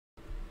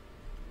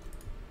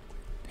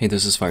Hey,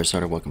 this is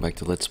Firestarter. Welcome back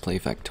to Let's Play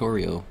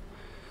Factorio.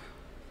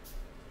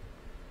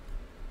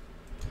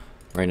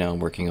 Right now I'm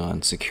working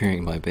on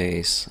securing my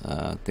base.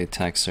 The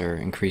attacks are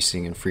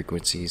increasing in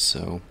frequency,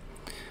 so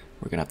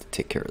we're gonna have to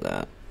take care of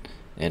that.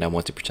 And I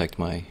want to protect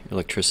my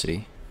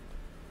electricity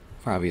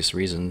for obvious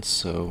reasons,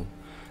 so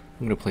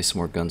I'm gonna place some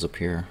more guns up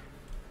here.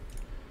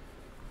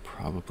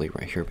 Probably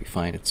right here would be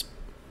fine. It's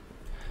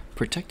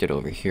protected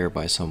over here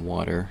by some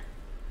water.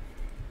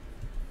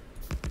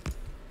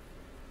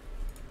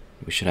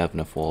 We should have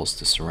enough walls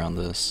to surround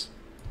this.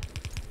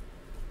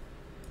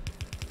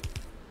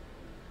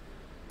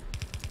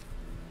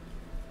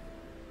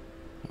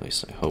 At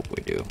least I hope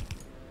we do.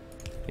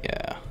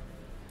 Yeah.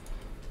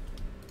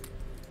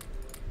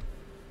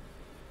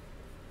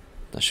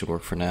 That should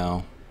work for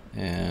now.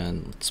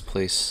 And let's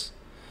place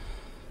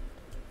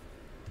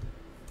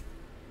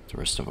the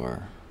rest of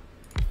our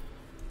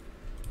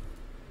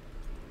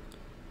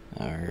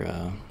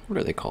what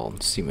are they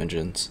called? Steam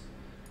engines.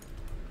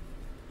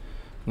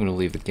 I'm going to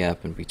leave a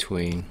gap in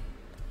between.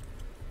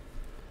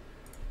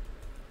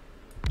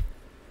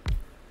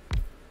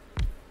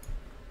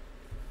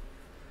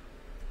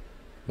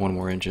 One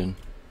more engine.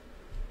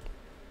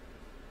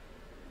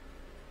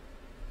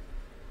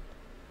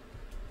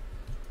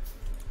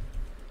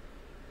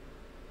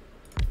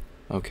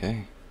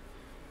 Okay.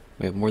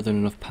 We have more than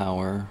enough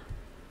power.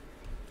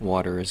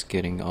 Water is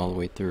getting all the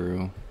way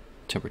through.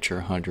 Temperature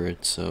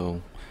 100,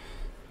 so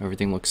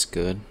everything looks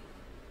good.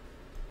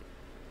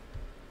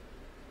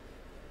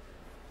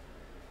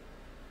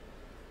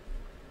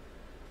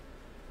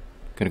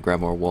 Gonna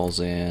grab more walls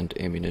and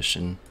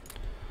ammunition.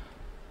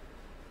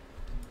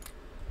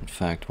 In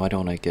fact, why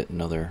don't I get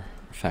another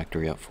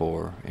factory up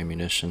for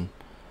ammunition?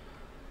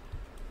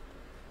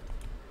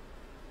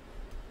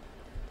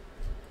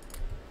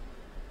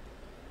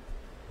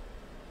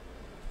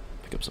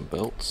 Pick up some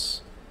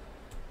belts.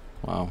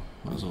 Wow,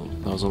 that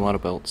was a lot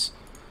of belts.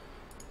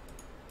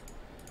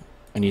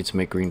 I need to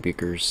make green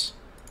beakers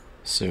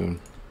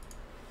soon.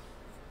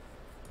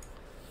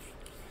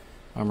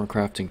 Armor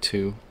crafting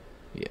 2.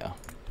 Yeah.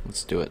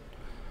 Let's do it.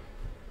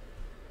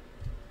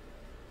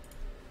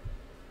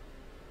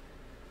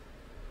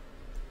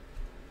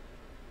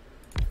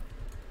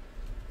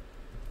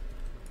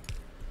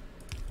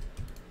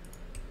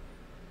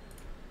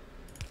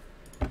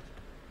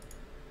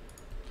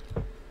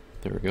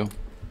 There we go.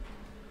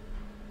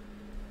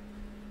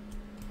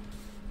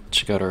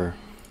 Check out our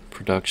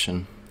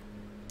production.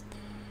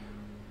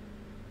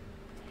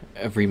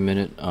 Every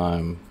minute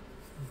I'm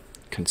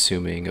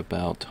consuming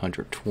about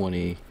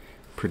 120,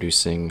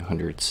 producing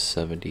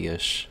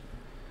 170-ish.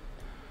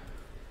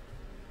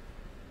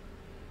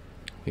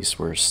 At least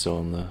we're still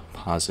in the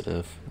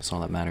positive. That's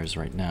all that matters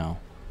right now.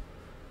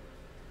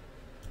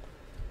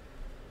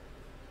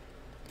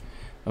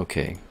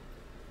 Okay.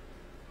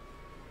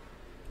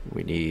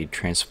 We need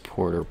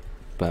transporter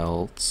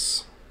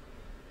belts.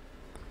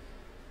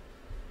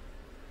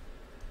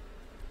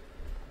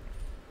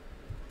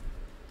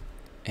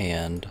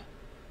 And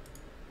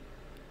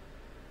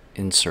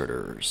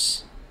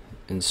inserters.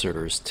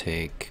 Inserters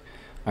take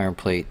iron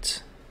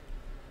plate,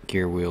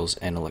 gear wheels,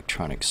 and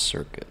electronic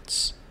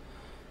circuits.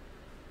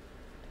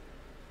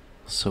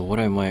 So what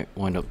I might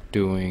wind up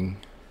doing,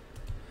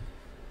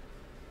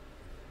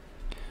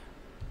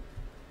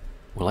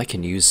 well, I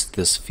can use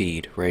this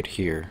feed right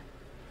here.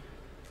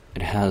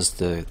 It has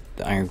the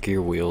iron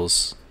gear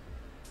wheels,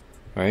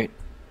 right?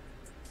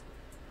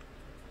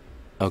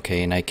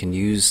 Okay, and I can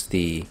use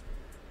the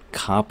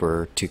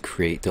copper to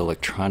create the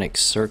electronic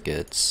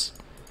circuits.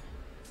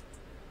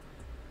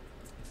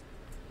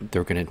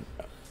 They're gonna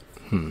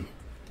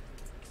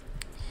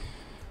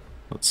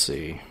let's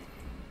see,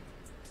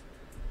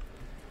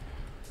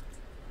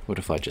 what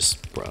if I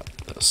just brought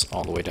this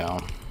all the way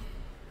down?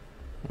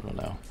 I don't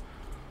know.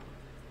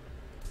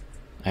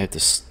 I have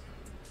this,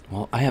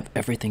 well, I have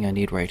everything I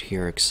need right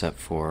here except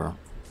for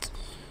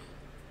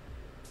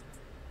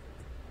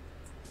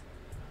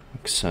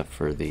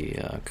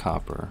the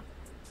copper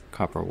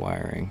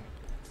wiring.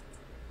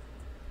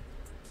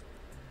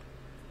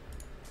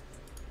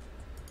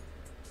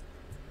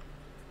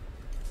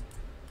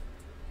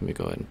 Let me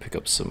go ahead and pick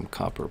up some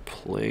copper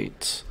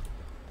plate.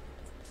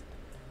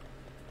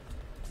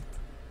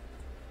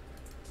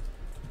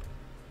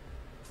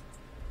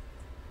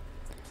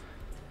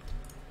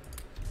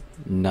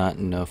 Not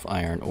enough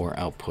iron ore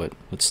output.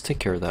 Let's take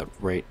care of that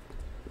right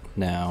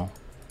now,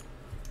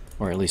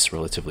 or at least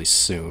relatively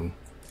soon.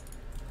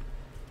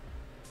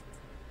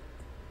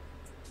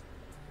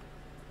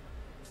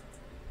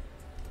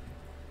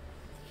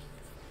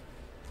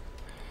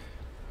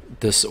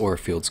 This ore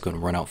field's going to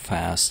run out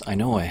fast. I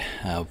know I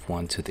have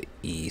one to the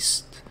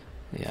east.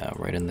 Yeah,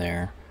 right in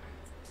there.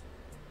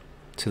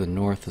 To the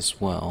north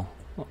as well.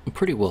 I'm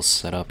pretty well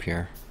set up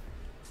here.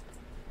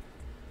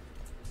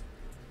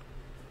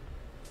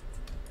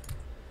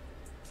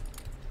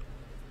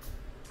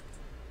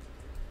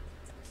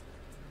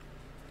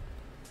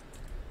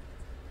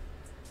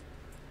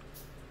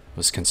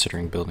 Was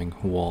considering building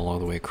a wall all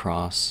the way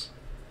across.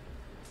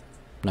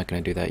 I'm not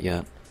going to do that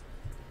yet.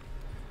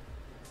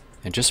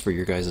 And just for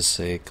your guys'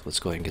 sake, let's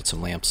go ahead and get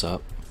some lamps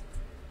up.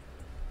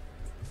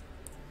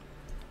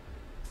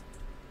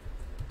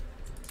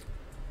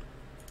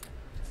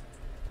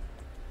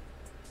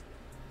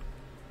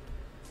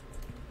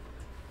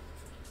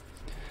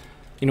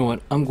 You know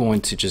what, I'm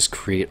going to just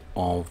create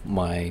all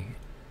my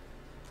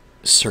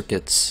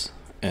circuits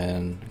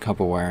and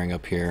copper wiring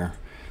up here.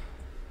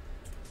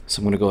 So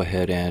I'm going to go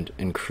ahead and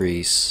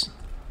increase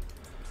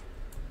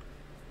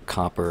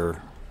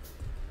copper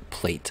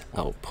plate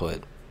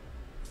output,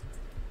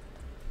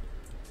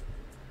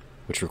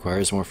 which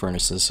requires more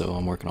furnaces, so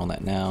I'm working on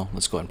that now.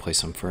 Let's go ahead and place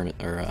some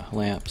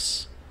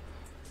lamps.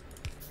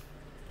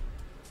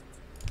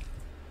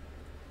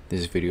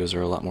 These videos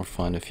are a lot more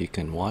fun if you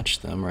can watch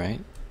them,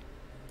 right?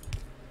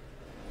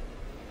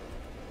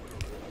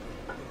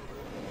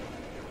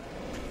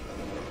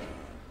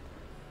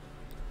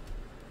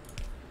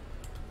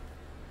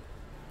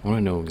 I want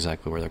to know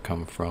exactly where they're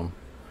coming from.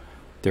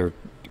 They're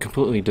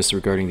completely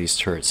disregarding these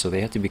turrets, so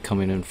they have to be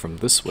coming in from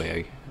this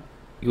way,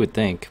 you would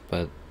think,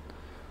 but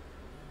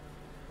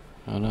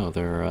I don't know,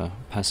 they're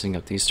passing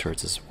up these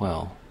turrets as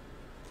well.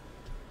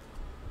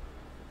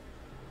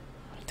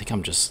 I think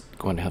I'm just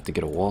going to have to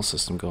get a wall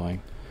system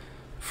going.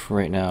 For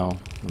right now,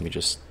 let me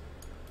just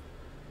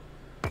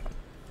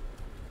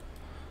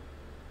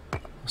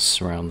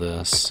surround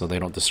this so they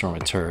don't destroy my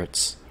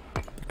turrets.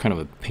 They're kind of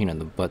a pain in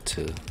the butt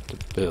to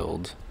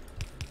build.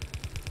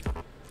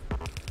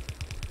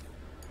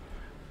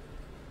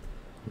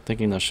 I'm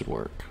thinking that should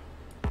work.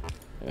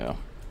 Yeah.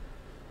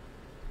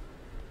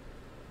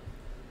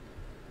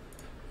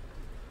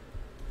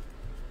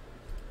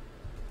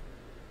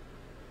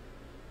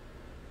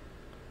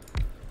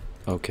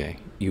 Okay,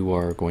 you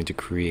are going to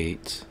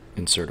create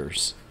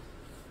inserters.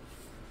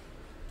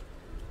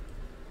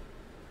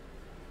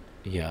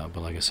 Yeah,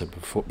 but like I said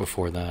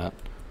before that,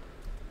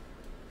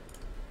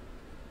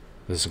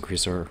 let's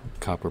increase our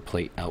copper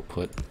plate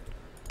output.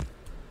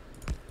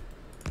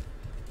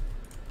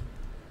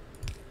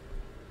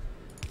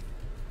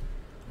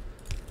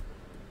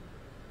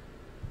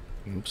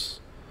 Oops,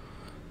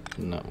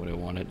 not what I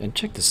wanted. And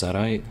check this out,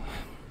 I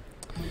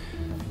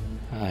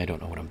don't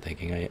know what I'm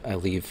thinking. I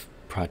leave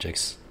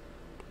projects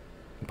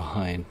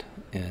behind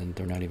and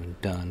they're not even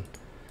done.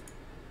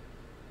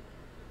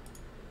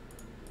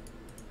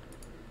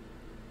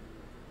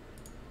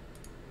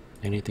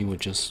 Anything with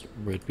just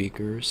red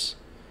beakers?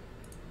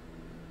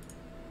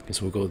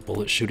 Guess we'll go with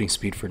bullet shooting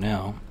speed for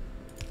now.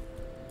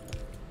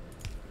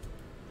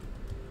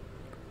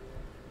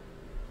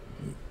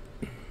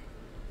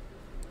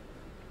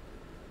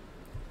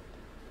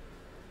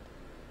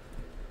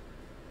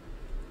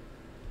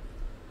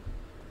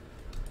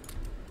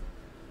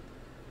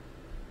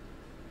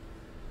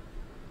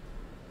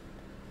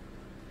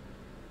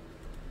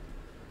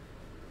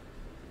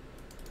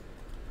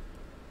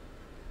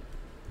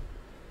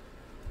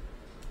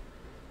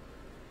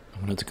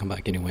 I'm gonna have to come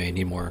back anyway. I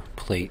need more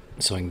plate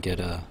so I can get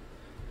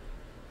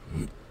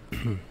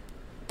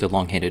the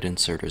long-handed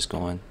inserters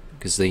going,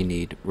 because they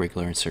need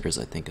regular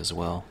inserters, I think, as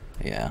well.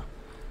 Yeah.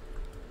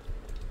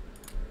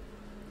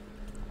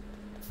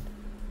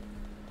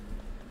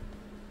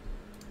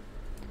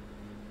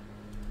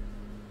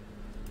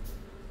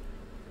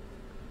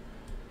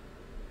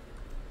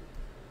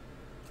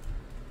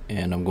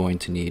 And I'm going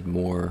to need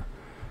more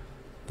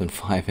than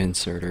 5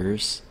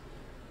 inserters.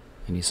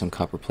 I need some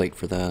copper plate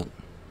for that.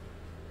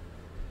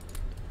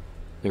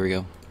 There we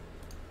go.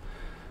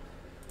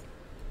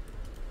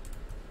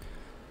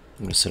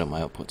 I'm going to set up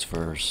my outputs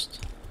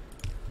first.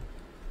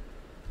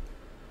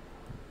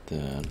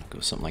 Then go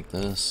something like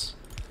this.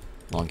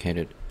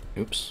 Long-handed,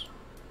 oops.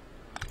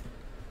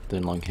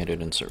 Then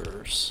long-handed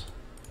inserters.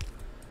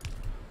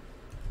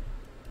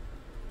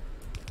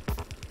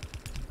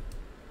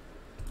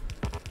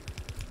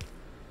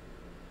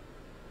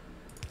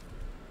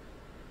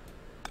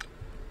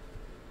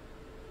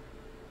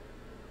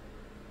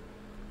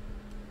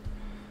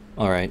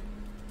 Alright,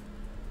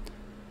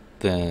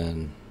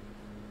 then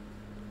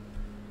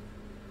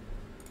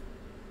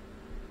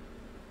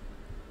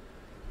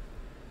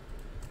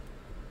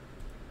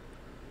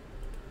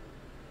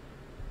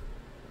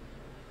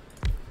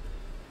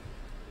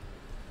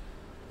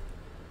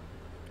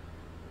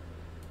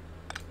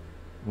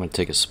I'm going to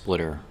take a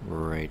splitter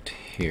right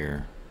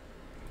here.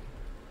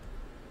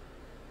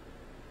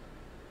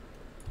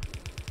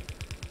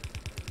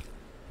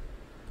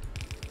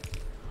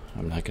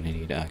 I'm not going to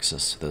need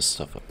access to this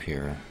stuff up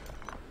here.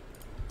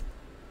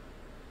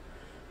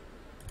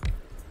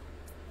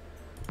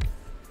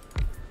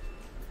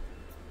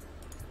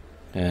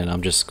 And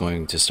I'm just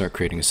going to start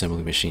creating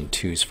assembly machine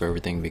 2s for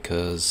everything,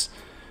 because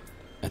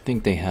I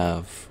think they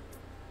have,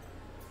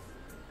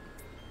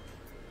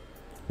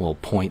 well,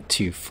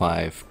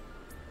 0.25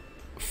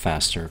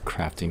 faster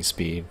crafting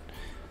speed.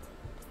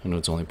 I know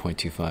it's only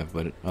 0.25,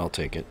 but I'll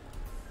take it.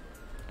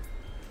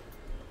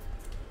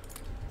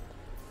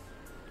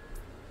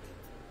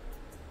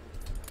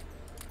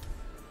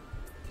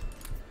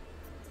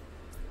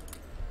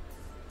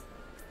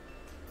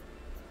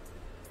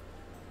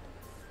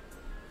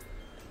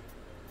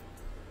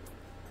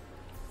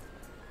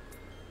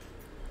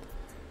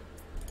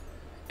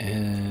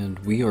 And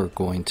we are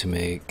going to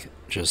make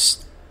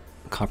just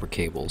copper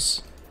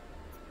cables.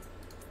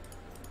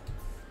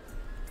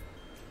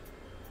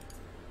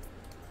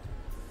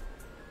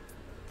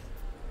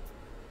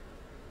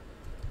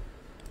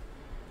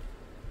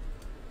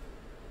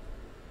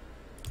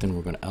 Then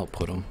we're going to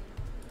output them.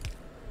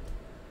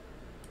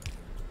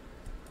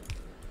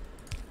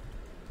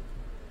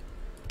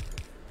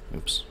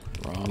 Oops,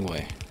 wrong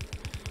way.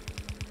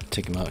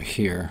 Take them out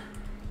here.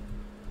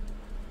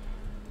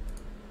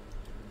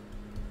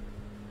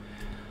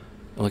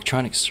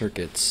 Electronic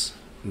circuits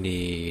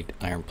need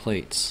iron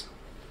plates.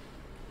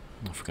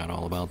 I forgot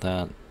all about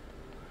that.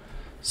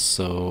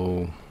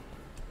 So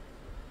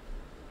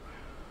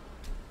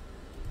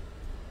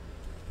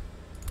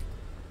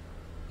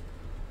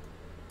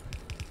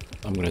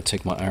I'm going to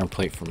take my iron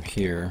plate from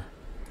here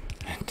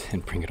and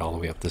then bring it all the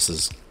way up. This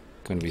is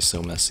going to be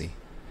so messy.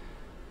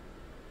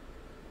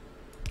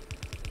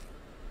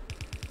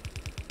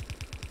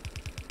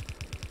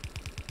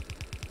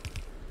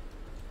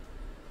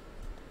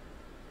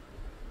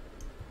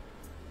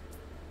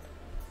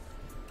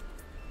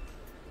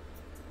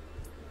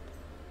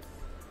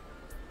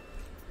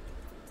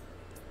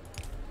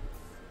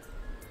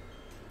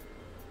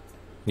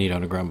 Need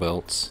underground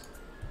belts.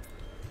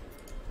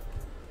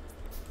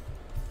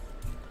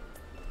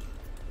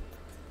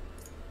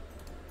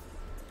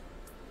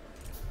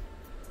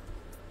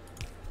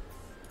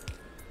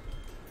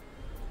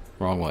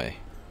 Wrong way.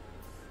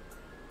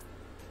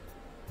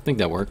 I think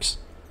that works.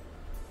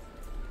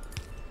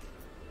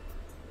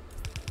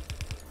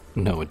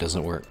 No, it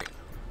doesn't work.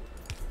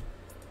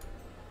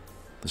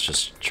 Let's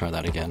just try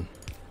that again.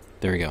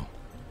 There we go.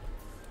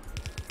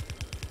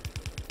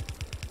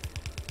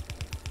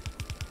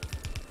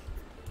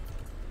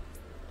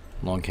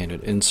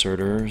 Long-handed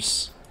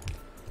inserters.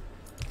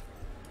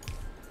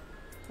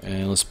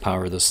 And let's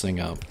power this thing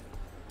up.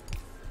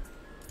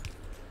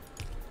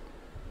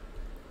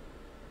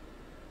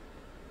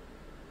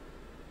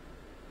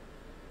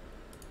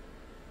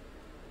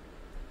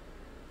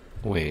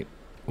 Wait,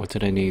 what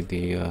did I need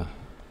the,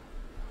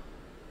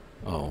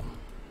 oh.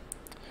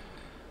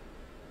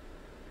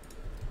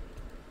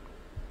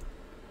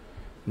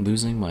 I'm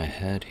losing my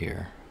head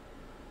here.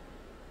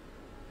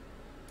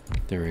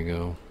 There we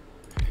go.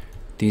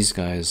 These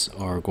guys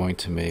are going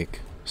to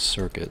make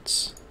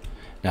circuits.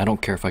 Now I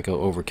don't care if I go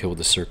overkill with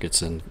the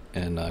circuits and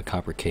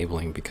copper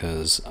cabling,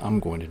 because I'm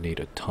going to need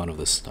a ton of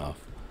this stuff.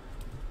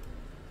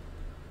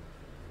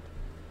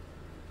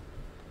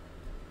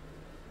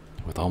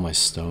 With all my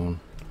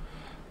stone.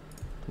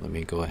 Let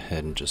me go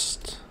ahead and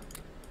just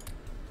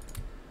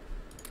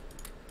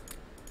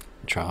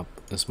drop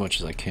as much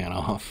as I can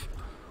off.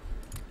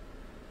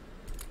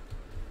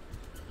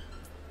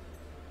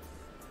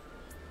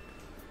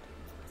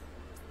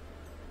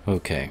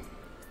 Okay.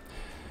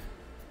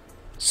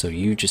 So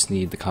you just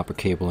need the copper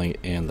cabling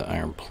and the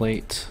iron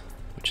plate,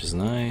 which is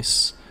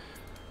nice.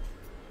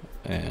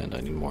 And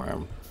I need more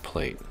iron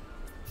plate,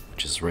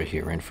 which is right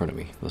here, right in front of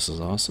me. This is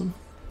awesome.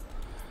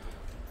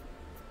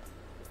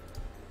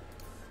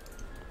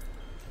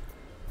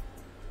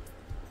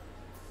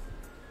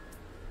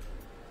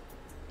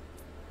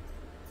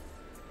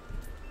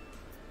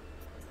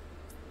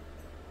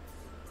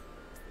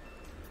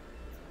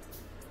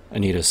 I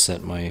need to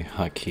set my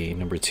hotkey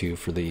number 2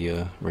 for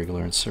the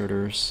regular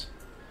inserters.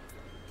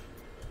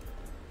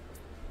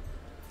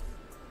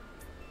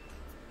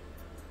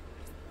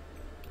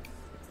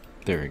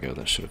 There we go,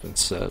 that should have been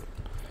set.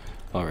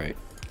 Alright.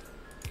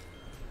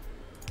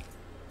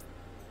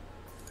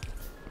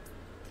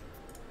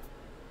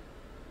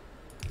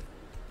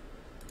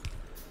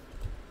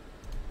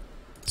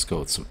 Let's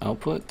go with some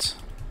output.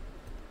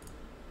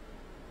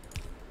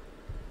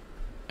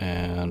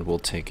 And we'll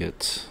take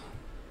it.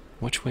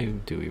 Which way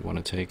do we want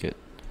to take it?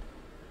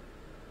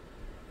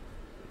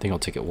 I think I'll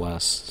take it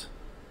west.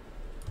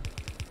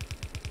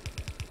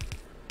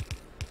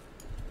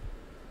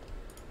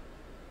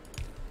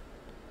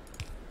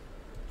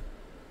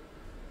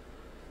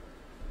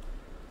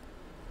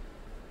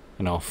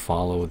 And I'll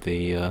follow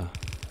the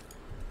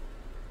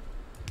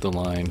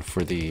line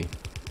for the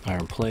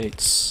iron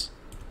plates.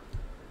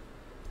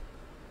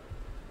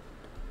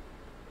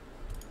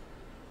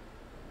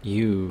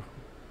 You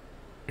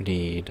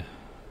need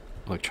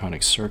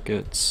electronic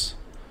circuits.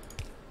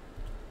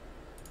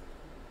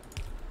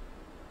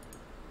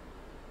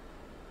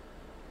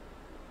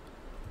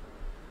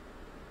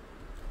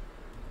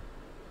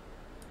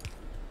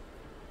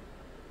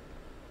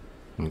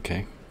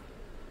 Okay.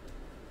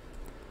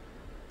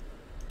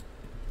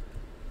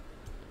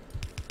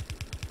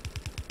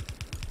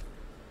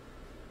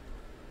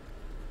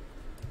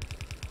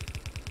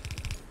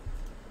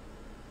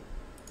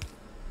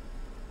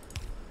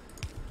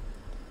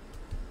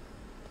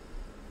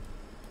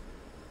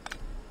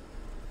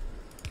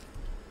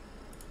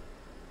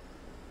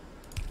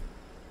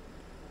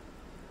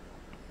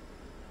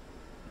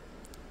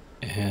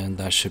 And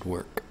that should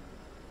work.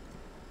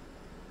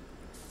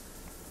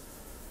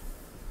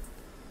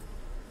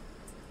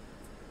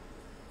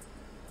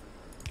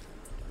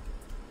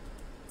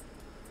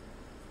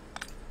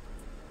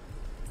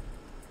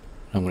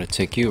 I'm going to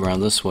take you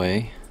around this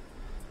way.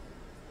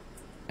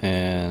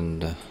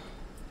 And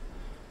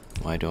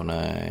why don't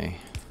I?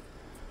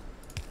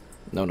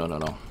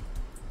 No.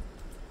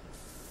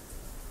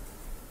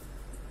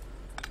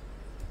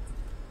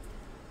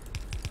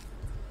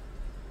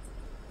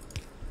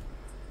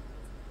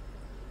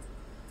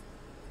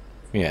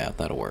 Yeah,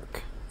 that'll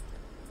work.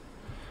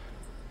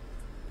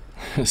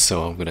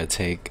 So I'm gonna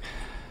take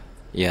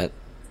yet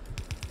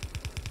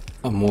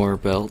more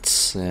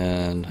belts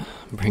and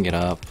bring it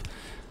up.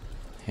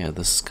 Yeah,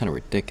 this is kind of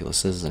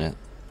ridiculous, isn't it?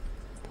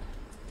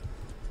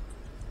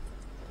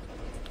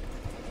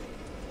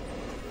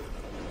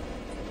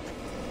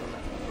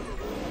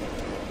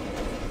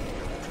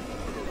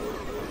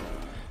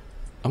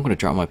 I'm gonna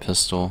drop my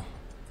pistol.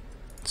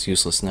 It's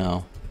useless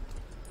now.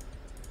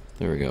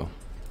 There we go.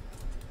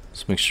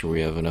 Let's make sure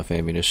we have enough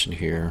ammunition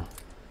here.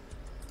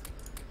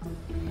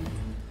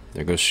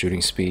 There goes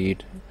shooting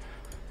speed.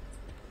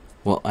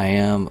 Well, I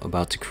am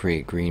about to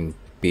create green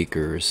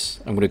beakers.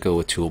 I'm gonna go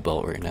with tool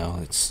belt right now.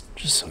 It's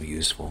just so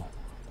useful.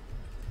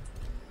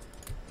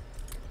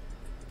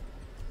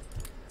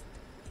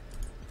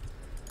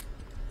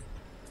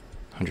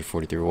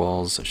 $143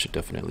 walls. I should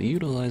definitely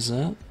utilize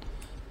that.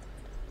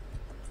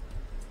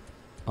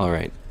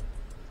 Alright.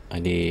 I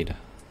need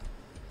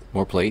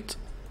more plate.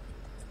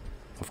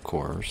 Of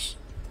course.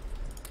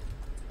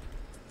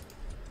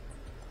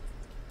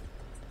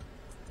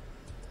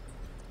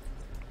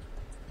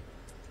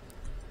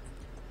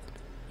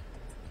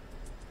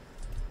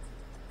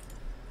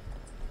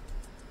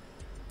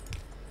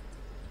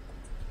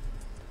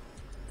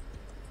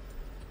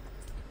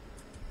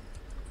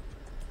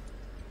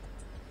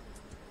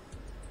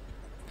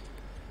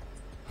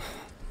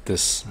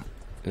 This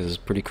is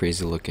pretty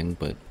crazy looking,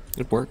 but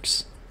it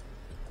works.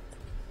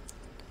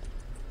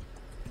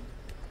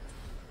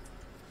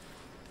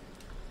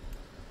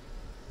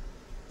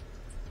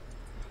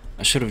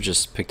 I should have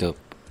just picked up.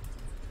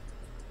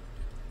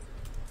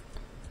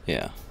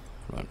 Yeah,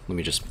 hold on. Let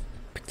me just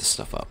pick this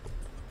stuff up.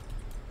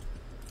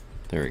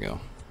 There we go.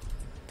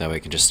 That way I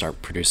can just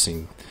start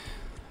producing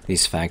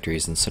these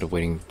factories instead of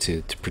waiting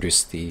to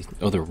produce the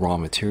other raw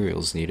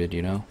materials needed,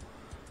 you know?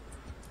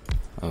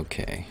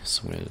 Okay,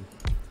 so I'm gonna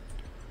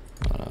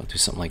do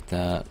something like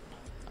that.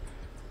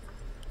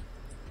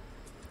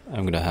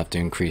 I'm gonna have to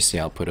increase the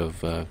output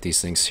of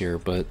these things here,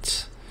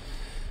 but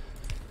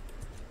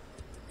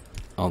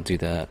I'll do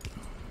that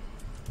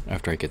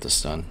after I get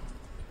this done.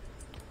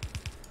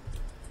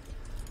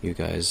 You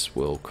guys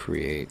will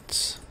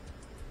create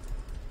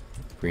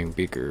green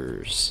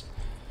beakers.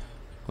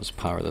 Let's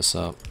power this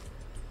up.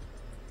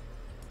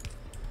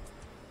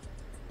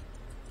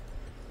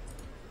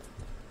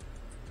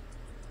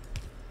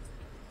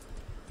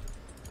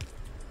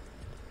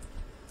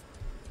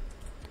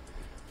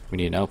 We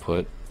need an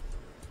output.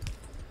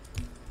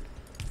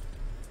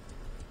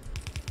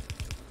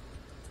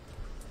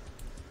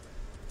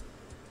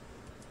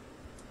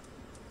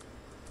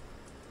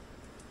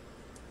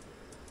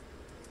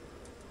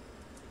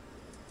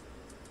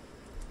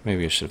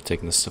 Maybe I should have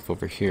taken this stuff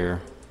over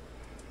here.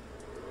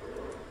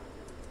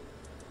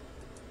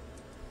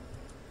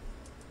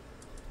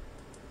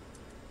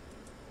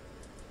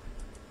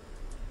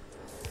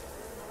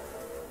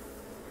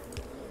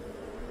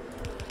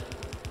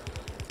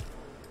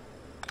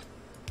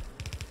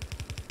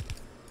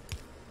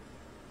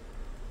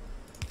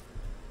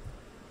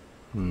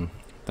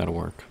 That'll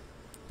work.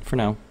 For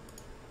now.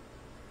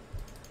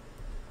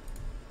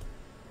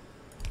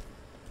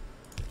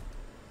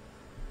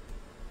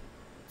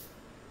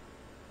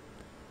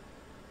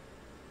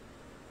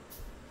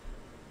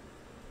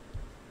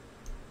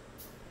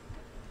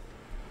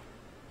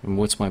 And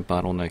what's my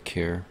bottleneck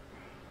here?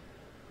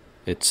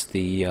 It's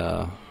the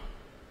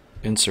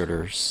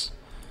inserters.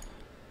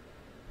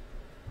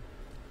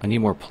 I need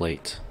more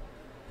plate.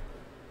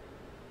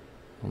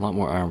 A lot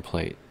more iron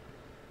plate.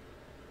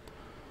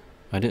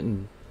 I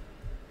didn't...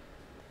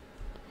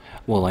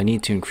 Well, I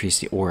need to increase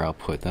the ore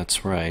output,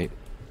 that's right.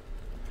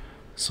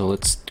 So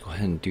let's go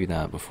ahead and do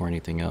that before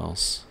anything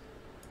else.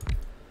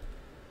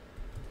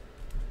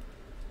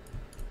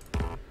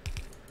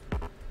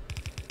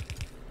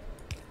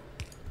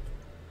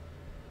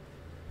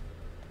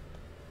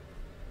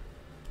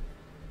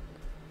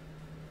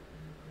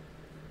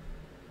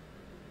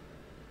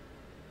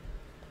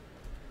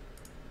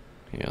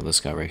 Yeah,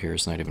 this guy right here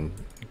is not even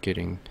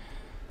getting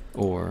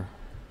ore.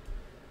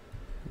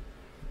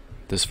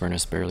 This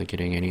furnace barely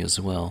getting any as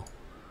well.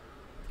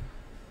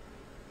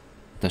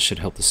 That should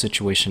help the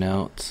situation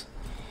out.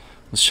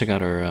 Let's check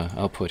out our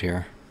output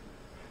here.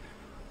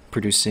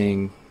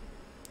 Producing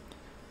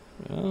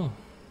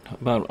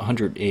about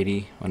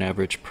 180 on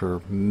average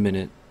per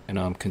minute, and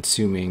I'm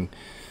consuming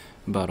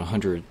about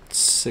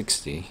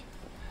 160. I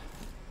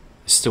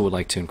still would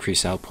like to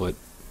increase output.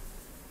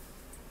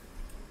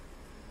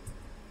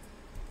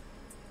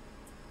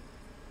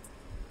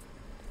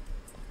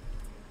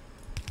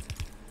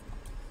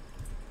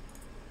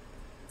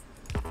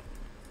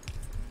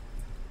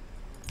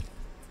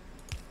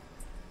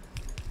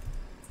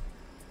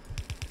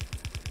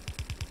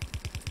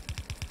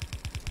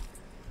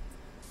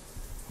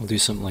 we'll do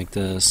something like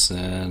this,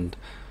 and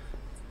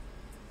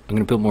I'm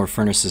going to build more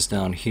furnaces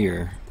down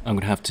here. I'm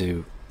going to have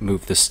to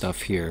move this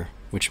stuff here,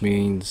 which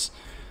means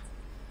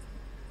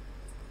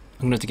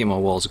I'm going to have to get my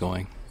walls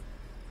going.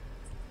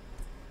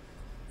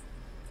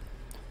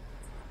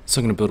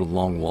 So I'm going to build a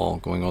long wall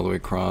going all the way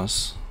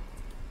across.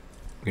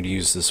 I'm going to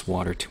use this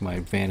water to my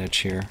advantage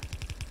here.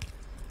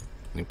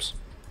 Oops.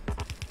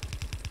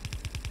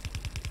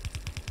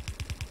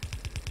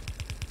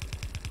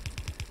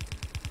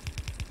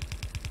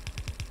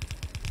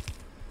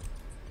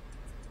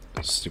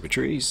 Stupid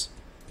trees.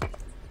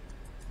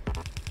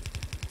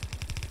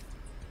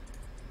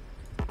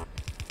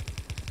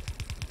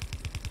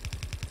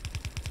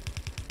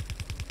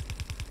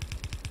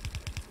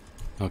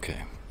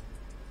 Okay.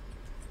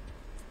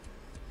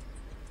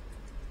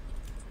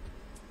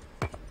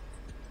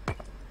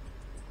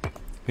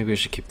 Maybe I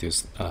should keep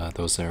those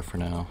there for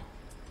now.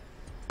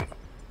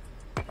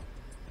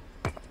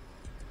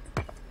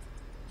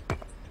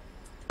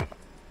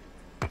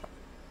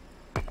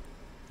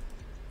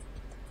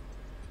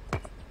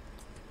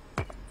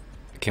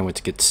 I can't wait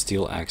to get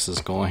steel axes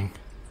going.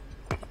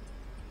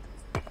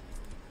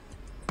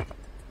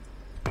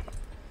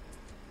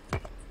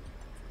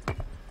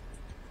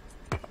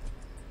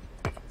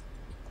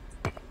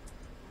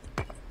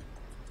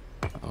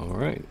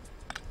 Alright.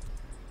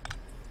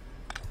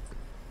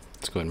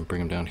 Let's go ahead and bring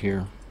them down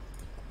here.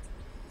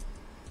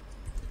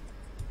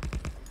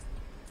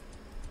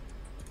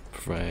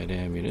 Provide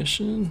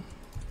ammunition.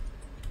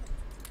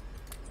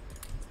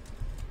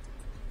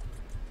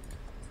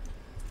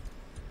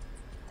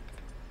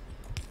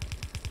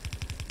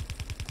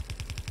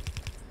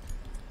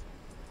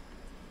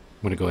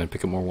 I'm gonna go ahead and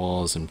pick up more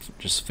walls and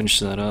just finish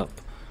that up.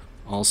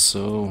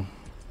 Also,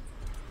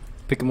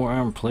 pick up more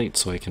iron plate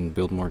so I can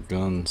build more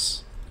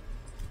guns.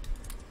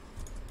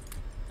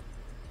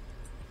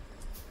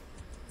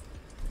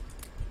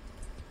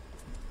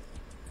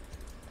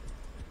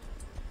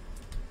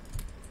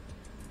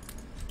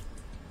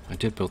 I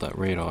did build that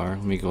radar.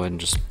 Let me go ahead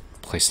and just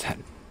place that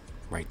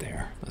right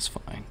there. That's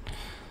fine.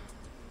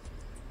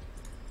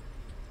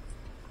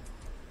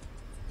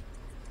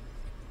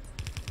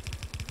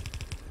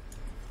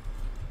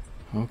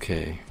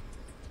 Okay.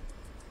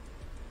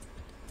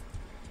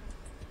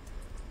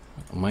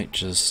 I might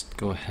just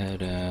go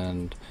ahead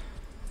and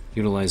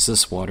utilize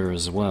this water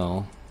as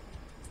well.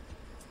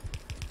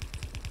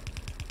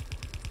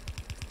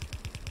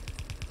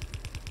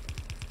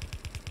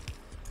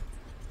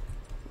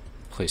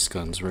 Place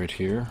guns right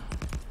here.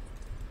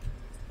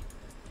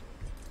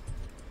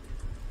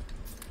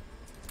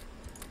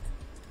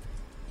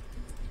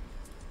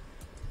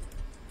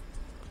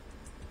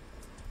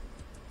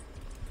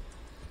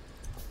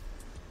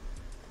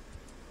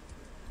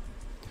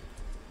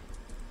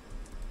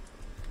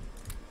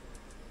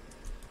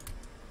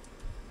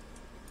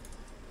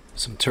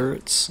 Some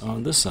turrets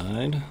on this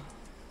side.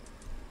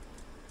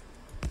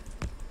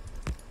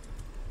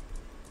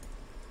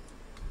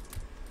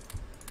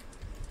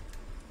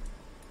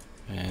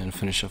 And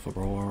finish up our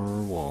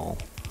wall.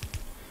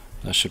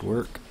 That should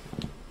work.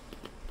 I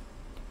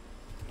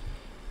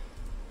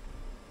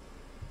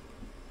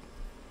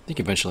think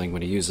eventually I'm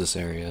going to use this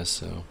area,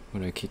 so I'm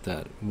going to keep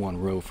that one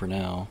row for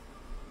now.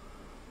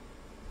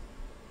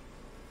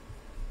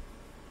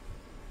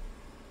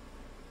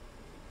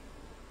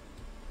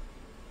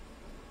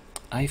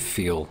 I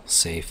feel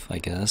safe, I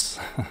guess.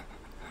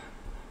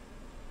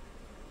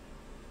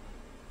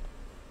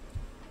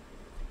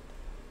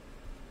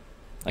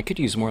 I could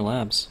use more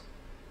labs.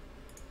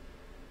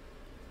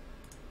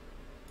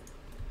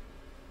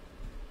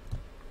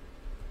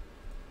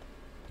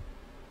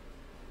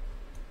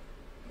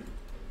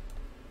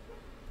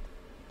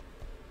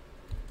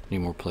 Need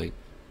more plate.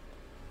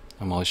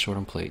 I'm always short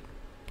on plate.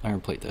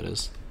 Iron plate, that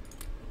is.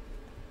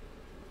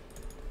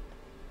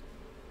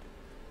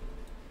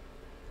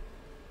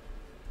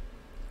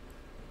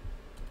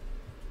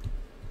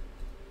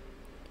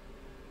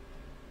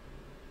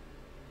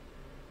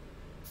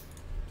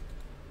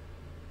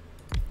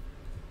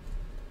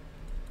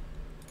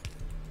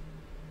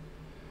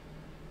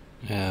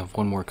 I have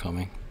one more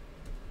coming.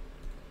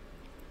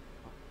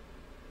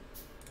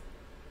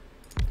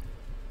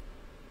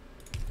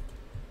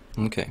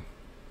 Okay.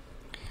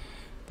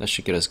 That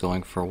should get us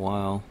going for a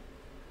while.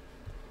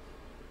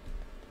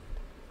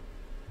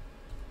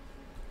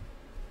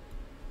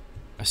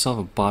 I still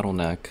have a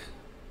bottleneck.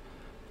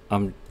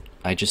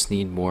 I just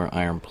need more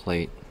iron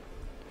plate.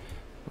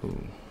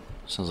 Ooh,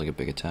 sounds like a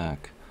big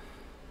attack.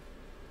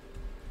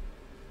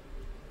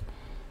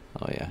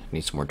 Oh yeah,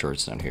 need some more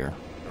turrets down here.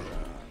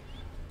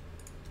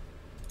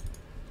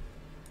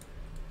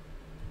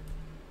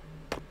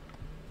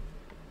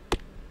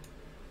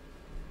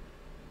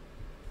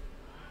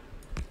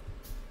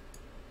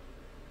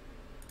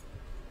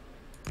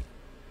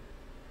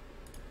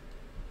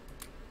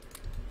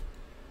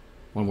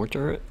 One more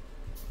turret.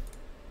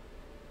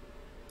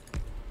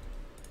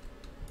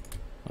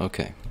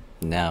 Okay,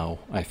 now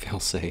I feel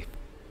safe.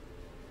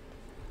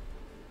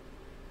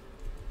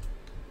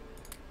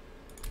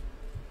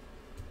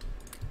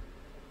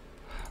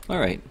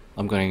 Alright,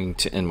 I'm going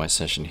to end my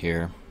session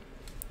here.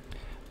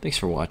 Thanks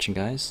for watching,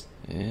 guys,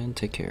 and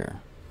take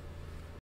care.